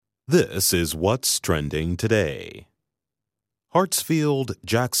This is what's trending today.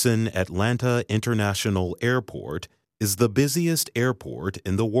 Hartsfield-Jackson Atlanta International Airport is the busiest airport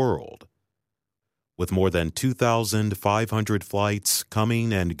in the world. With more than 2,500 flights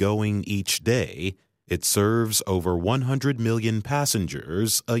coming and going each day, it serves over 100 million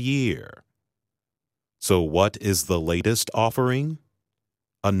passengers a year. So what is the latest offering?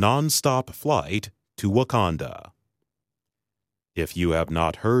 A non-stop flight to Wakanda. If you have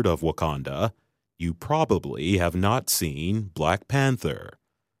not heard of Wakanda, you probably have not seen Black Panther,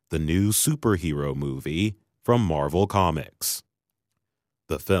 the new superhero movie from Marvel Comics.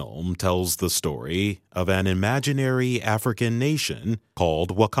 The film tells the story of an imaginary African nation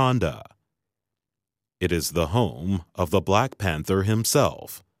called Wakanda. It is the home of the Black Panther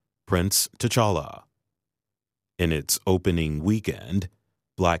himself, Prince T'Challa. In its opening weekend,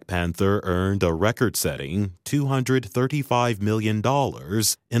 Black Panther earned a record-setting $235 million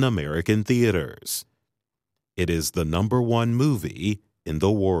in American theaters. It is the #1 movie in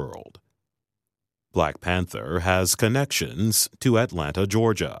the world. Black Panther has connections to Atlanta,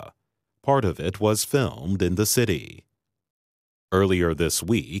 Georgia. Part of it was filmed in the city. Earlier this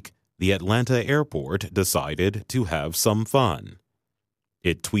week, the Atlanta airport decided to have some fun.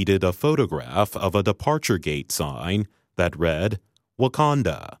 It tweeted a photograph of a departure gate sign that read,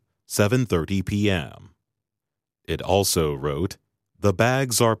 Wakanda, 7:30 p.m. It also wrote, "The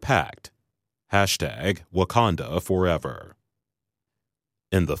bags are packed. #Wakanda forever."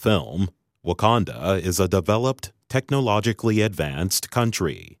 In the film, Wakanda is a developed, technologically advanced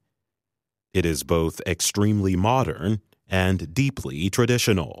country. It is both extremely modern and deeply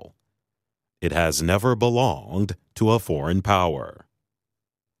traditional. It has never belonged to a foreign power.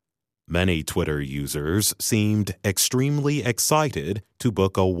 Many Twitter users seemed extremely excited to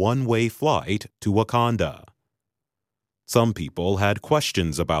book a one-way flight to Wakanda. Some people had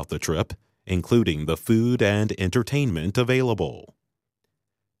questions about the trip, including the food and entertainment available.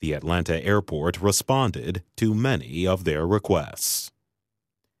 The Atlanta airport responded to many of their requests.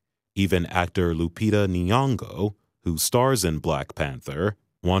 Even actor Lupita Nyong'o, who stars in Black Panther,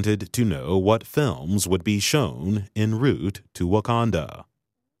 wanted to know what films would be shown en route to Wakanda.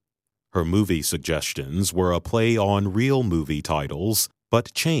 Her movie suggestions were a play on real movie titles,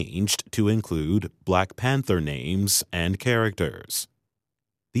 but changed to include Black Panther names and characters.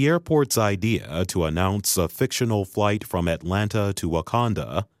 The airport's idea to announce a fictional flight from Atlanta to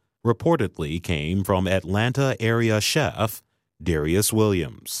Wakanda reportedly came from Atlanta area chef Darius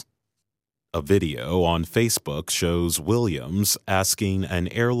Williams. A video on Facebook shows Williams asking an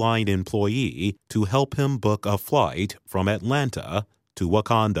airline employee to help him book a flight from Atlanta to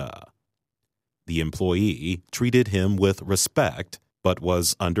Wakanda. The employee treated him with respect, but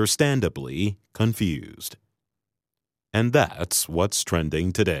was understandably confused. And that's what's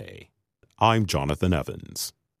trending today. I'm Jonathan Evans.